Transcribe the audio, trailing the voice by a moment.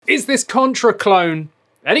Is this Contra clone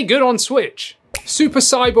any good on Switch? Super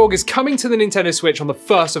Cyborg is coming to the Nintendo Switch on the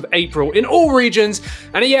 1st of April in all regions,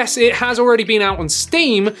 and yes, it has already been out on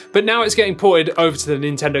Steam, but now it's getting ported over to the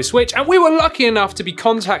Nintendo Switch, and we were lucky enough to be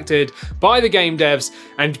contacted by the game devs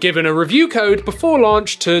and given a review code before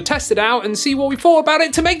launch to test it out and see what we thought about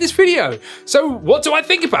it to make this video. So what do I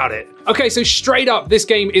think about it? Okay, so straight up, this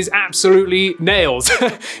game is absolutely nails.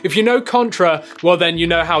 If you know Contra, well then you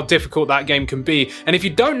know how difficult that game can be. And if you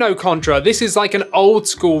don't know Contra, this is like an old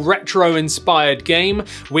school retro-inspired game,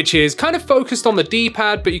 which is kind of focused on the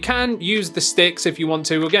D-pad, but you can use the sticks if you want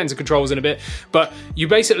to. We'll get into controls in a bit, but you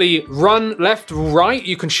basically run left, right.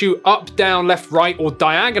 You can shoot up, down, left, right, or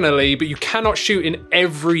diagonally, but you cannot shoot in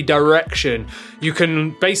every direction. You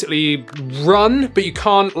can basically run, but you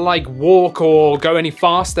can't like walk or go any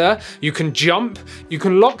faster. You can jump, you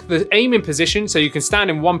can lock the aiming position so you can stand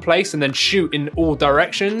in one place and then shoot in all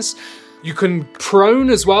directions. You can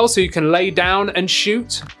prone as well, so you can lay down and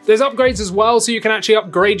shoot. There's upgrades as well, so you can actually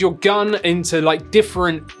upgrade your gun into like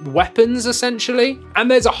different weapons essentially. And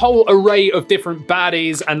there's a whole array of different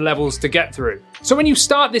baddies and levels to get through. So when you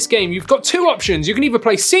start this game, you've got two options. You can either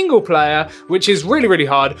play single player, which is really, really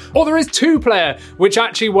hard, or there is two player, which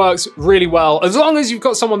actually works really well, as long as you've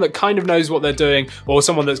got someone that kind of knows what they're doing, or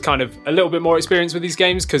someone that's kind of a little bit more experienced with these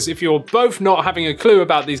games, because if you're both not having a clue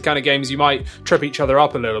about these kind of games, you might trip each other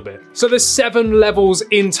up a little bit. So there's 7 levels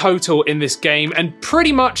in total in this game, and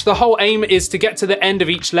pretty much the whole aim is to get to the end of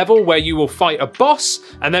each level where you will fight a boss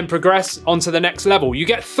and then progress onto the next level. You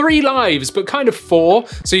get 3 lives, but kind of 4,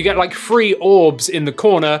 so you get like 3 orbs in the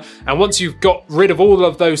corner, and once you've got rid of all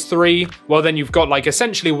of those 3, well then you've got like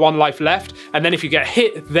essentially 1 life left, and then if you get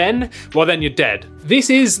hit then, well then you're dead. This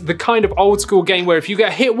is the kind of old school game where if you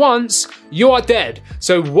get hit once, you are dead.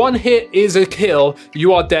 So 1 hit is a kill,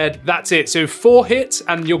 you are dead, that's it. So 4 hits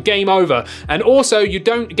and you're game over. And also you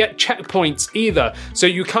don't get checkpoints either. So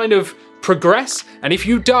you kind of progress, and if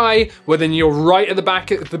you die, well then you're right at the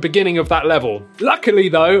back at the beginning of that level. Luckily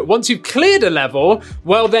though, once you've cleared a level,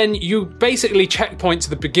 well then you basically checkpoint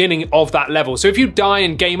to the beginning of that level. So if you die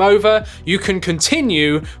and game over, you can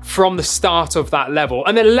continue from the start of that level.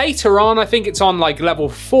 And then later on, I think it's on like level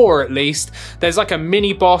 4 at least, there's like a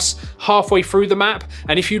mini boss halfway through the map,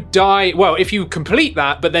 and if you die, well if you complete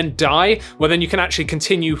that but then die, well then you can actually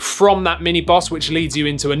continue from that mini boss, which leads you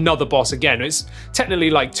into another boss again. It's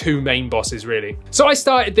technically like 2 main bosses really. So I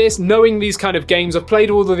started this knowing these kind of games. I've played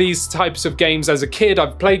all of these types of games as a kid.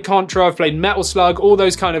 I've played Contra, I've played Metal Slug, all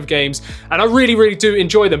those kind of games, and I really, really do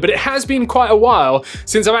enjoy them. But it has been quite a while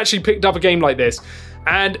since I've actually picked up a game like this.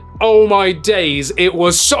 And oh my days, it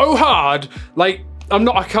was so hard. Like,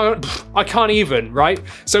 I can't even, right?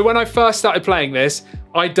 So when I first started playing this,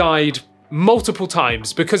 I died multiple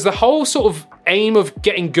times because the whole sort of aim of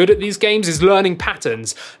getting good at these games is learning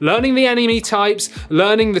patterns, learning the enemy types,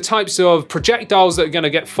 learning the types of projectiles that are going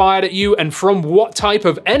to get fired at you and from what type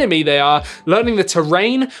of enemy they are, learning the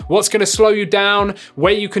terrain, what's going to slow you down,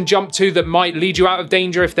 where you can jump to that might lead you out of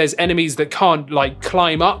danger if there's enemies that can't like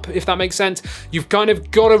climb up, if that makes sense. You've kind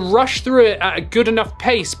of got to rush through it at a good enough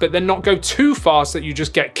pace, but then not go too fast that you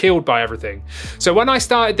just get killed by everything. So when I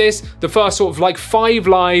started this, the first sort of like 5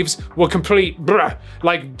 lives were complete bruh.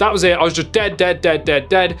 Like that was it. I was just dead.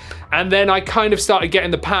 And then I kind of started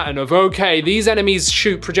getting the pattern of, okay, these enemies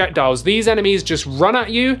shoot projectiles. These enemies just run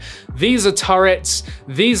at you. These are turrets.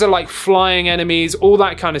 These are like flying enemies, all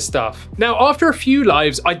that kind of stuff. Now, after a few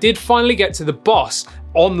lives, I did finally get to the boss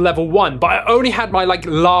on level 1, but I only had my like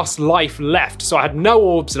last life left. So I had no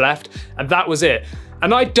orbs left and that was it.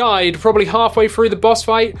 And I died probably halfway through the boss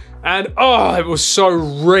fight, and oh, it was so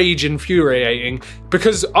rage infuriating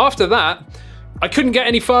because after that, I couldn't get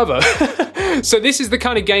any further. So this is the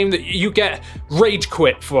kind of game that you get rage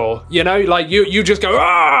quit for, you know? Like you just go,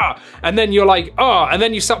 ah! And then you're like, ah! And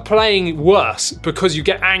then you start playing worse because you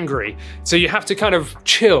get angry. So you have to kind of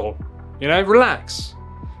chill, you know, relax.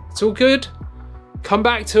 It's all good. Come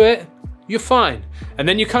back to it. You're fine. And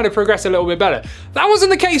then you kind of progress a little bit better. That wasn't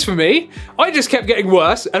the case for me. I just kept getting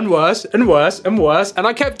worse and worse and worse and worse. And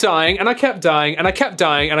I kept dying and I kept dying and I kept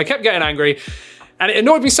dying and I kept getting angry. And it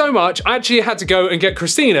annoyed me so much, I actually had to go and get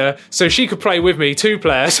Christina so she could play with me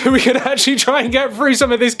 2-player so we could actually try and get through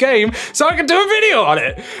some of this game so I could do a video on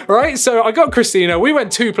it, right? So I got Christina, we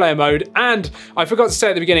went 2-player mode, and I forgot to say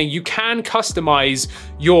at the beginning, you can customize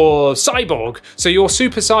your cyborg. So your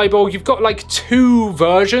Super Cyborg, you've got like 2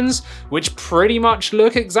 versions, which pretty much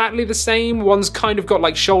look exactly the same. One's kind of got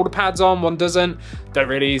like shoulder pads on, one doesn't. Don't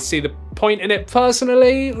really see the point in it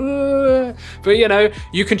personally. But you know,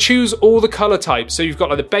 you can choose all the color types. So you've got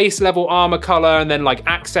like the base level armor color and then like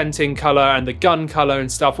accenting color and the gun color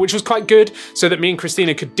and stuff, which was quite good so that me and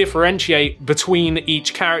Christina could differentiate between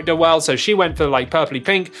each character well. So she went for like purpley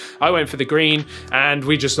pink, I went for the green, and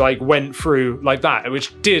we just like went through like that,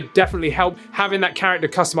 which did definitely help. Having that character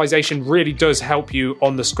customization really does help you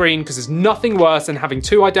on the screen, because there's nothing worse than having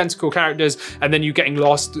two identical characters and then you getting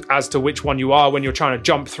lost as to which one you are when you're trying to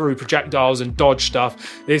jump through projectiles and dodge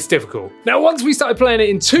stuff. It's difficult. Now, once we started playing it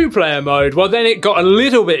in 2-player mode, well, then it got a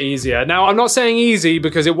little bit easier. Now, I'm not saying easy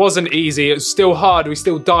because it wasn't easy. It was still hard. We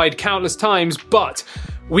still died countless times, but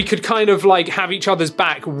we could kind of like have each other's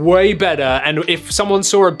back way better. And if someone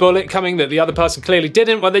saw a bullet coming that the other person clearly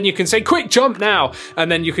didn't, well, then you can say, quick, jump now. And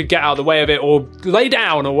then you could get out of the way of it or lay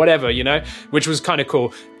down or whatever, you know, which was kind of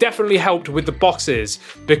cool. Definitely helped with the bosses,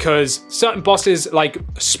 because certain bosses like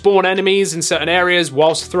spawn enemies in certain areas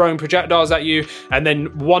whilst throwing projectiles at you. And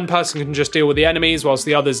then one person can just deal with the enemies whilst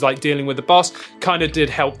the other's like dealing with the boss. Kind of did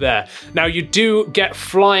help there. Now you do get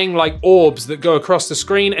flying like orbs that go across the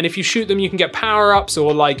screen. And if you shoot them, you can get power-ups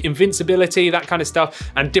or like invincibility, that kind of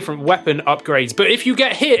stuff, and different weapon upgrades. But if you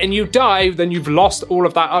get hit and you die, then you've lost all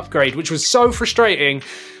of that upgrade, which was so frustrating,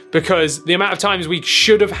 because the amount of times we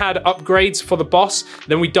should have had upgrades for the boss,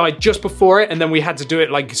 then we died just before it, and then we had to do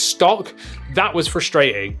it like stock. That was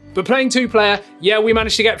frustrating. But playing 2-player, yeah, we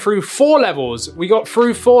managed to get through 4 levels. We got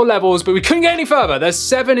through 4 levels, but we couldn't get any further. There's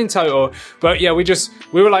 7 in total. But yeah, we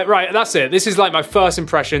were like, right, that's it. This is like my first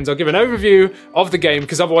impressions. I'll give an overview of the game,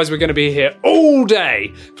 because otherwise we're going to be here all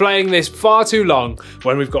day playing this far too long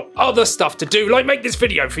when we've got other stuff to do, like make this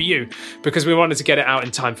video for you, because we wanted to get it out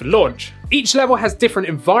in time for launch. Each level has different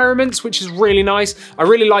environments, which is really nice. I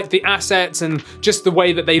really liked the assets and just the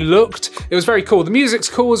way that they looked. It was very cool. The music's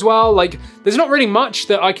cool as well. Like, there's not really much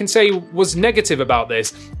that I can say was negative about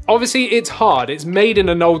this. Obviously, it's hard. It's made in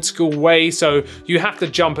an old school way, so you have to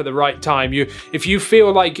jump at the right time. If you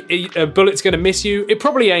feel like a bullet's gonna miss you, it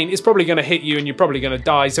probably ain't. It's probably gonna hit you and you're probably gonna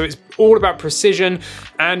die. So it's all about precision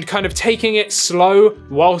and kind of taking it slow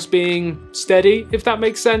whilst being steady, if that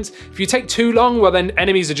makes sense. If you take too long, well then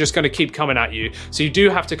enemies are just gonna keep coming at you. So you do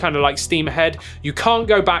have to kind of like steam ahead. You can't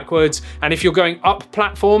go backwards. And if you're going up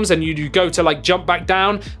platforms and you go to like jump back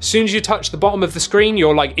down, as soon as you touch the bottom of the screen,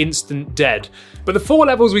 you're like instant dead. But the 4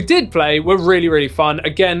 levels we did play were really, really fun.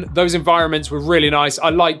 Again, those environments were really nice. I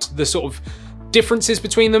liked the sort of differences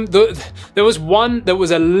between them. There was one that was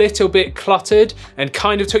a little bit cluttered and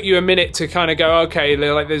kind of took you a minute to kind of go, okay,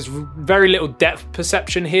 like there's very little depth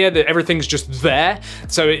perception here, that everything's just there.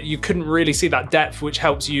 So you couldn't really see that depth, which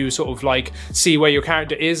helps you sort of like see where your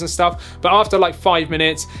character is and stuff. But after like 5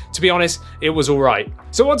 minutes, to be honest, it was all right.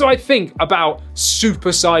 So what do I think about Super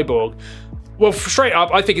Cyborg? Well, straight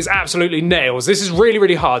up, I think it's absolutely nails. This is really,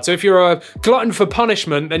 really hard. So if you're a glutton for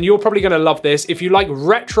punishment, then you're probably going to love this. If you like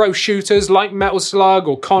retro shooters like Metal Slug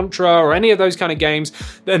or Contra or any of those kind of games,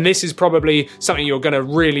 then this is probably something you're going to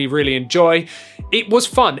really, really enjoy. It was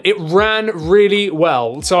fun. It ran really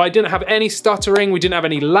well. So I didn't have any stuttering. We didn't have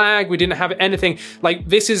any lag. We didn't have anything. Like,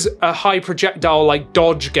 this is a high projectile, like,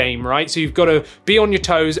 dodge game, right? So you've got to be on your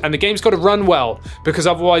toes and the game's got to run well, because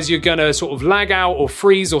otherwise you're going to sort of lag out or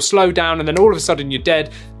freeze or slow down, and then all of a sudden you're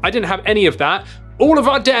dead. I didn't have any of that. All of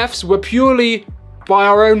our deaths were purely by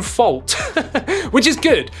our own fault, which is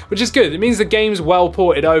good. It means the game's well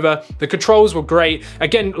ported over. The controls were great.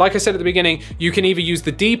 Again, like I said at the beginning, you can either use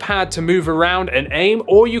the D-pad to move around and aim,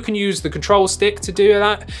 or you can use the control stick to do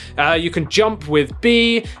that. You can jump with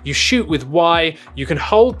B, you shoot with Y, you can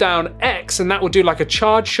hold down X, and that will do like a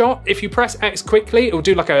charge shot. If you press X quickly, it will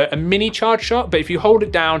do like a mini charge shot, but if you hold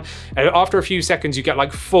it down, after a few seconds, you get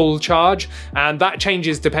like full charge, and that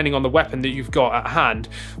changes depending on the weapon that you've got at hand.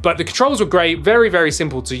 But the controls were great, very, very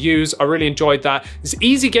simple to use. I really enjoyed that. It's an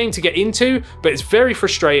easy game to get into, but it's very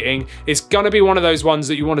frustrating. It's gonna be one of those ones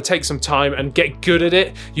that you want to take some time and get good at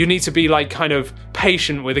it. You need to be like kind of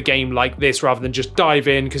patient with a game like this rather than just dive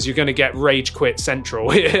in, because you're gonna get rage quit central.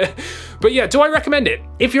 But yeah, do I recommend it?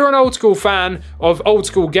 If you're an old school fan of old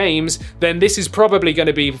school games, then this is probably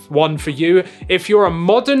gonna be one for you. If you're a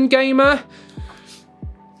modern gamer,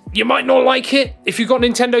 you might not like it. If you've got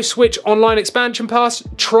Nintendo Switch Online Expansion Pass,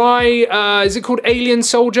 try, is it called Alien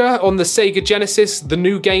Soldier on the Sega Genesis, the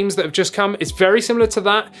new games that have just come. It's very similar to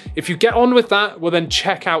that. If you get on with that, well then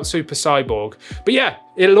check out Super Cyborg. But yeah,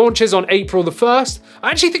 It launches on April the 1st.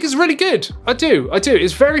 I actually think it's really good. I do.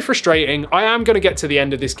 It's very frustrating. I am going to get to the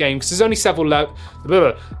end of this game because there's only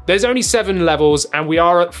there's only 7 levels and we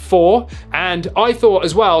are at 4. And I thought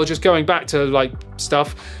as well, just going back to like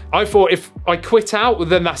stuff, I thought if I quit out,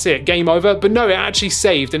 then that's it, game over. But no, it actually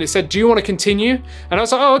saved and it said, do you want to continue? And I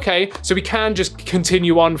was like, oh, okay. So we can just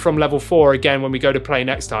continue on from level 4 again when we go to play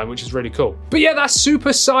next time, which is really cool. But yeah, that's Super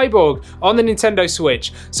Cyborg on the Nintendo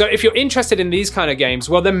Switch. So if you're interested in these kind of games,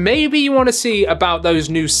 well, then maybe you want to see about those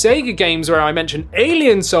new Sega games where I mentioned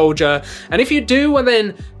Alien Soldier. And if you do, well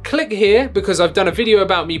then click here because I've done a video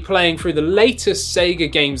about me playing through the latest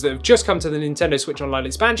Sega games that have just come to the Nintendo Switch Online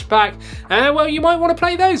expansion pack. And well, you might want to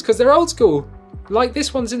play those because they're old school, like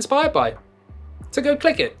this one's inspired by. So go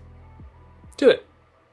click it. Do it.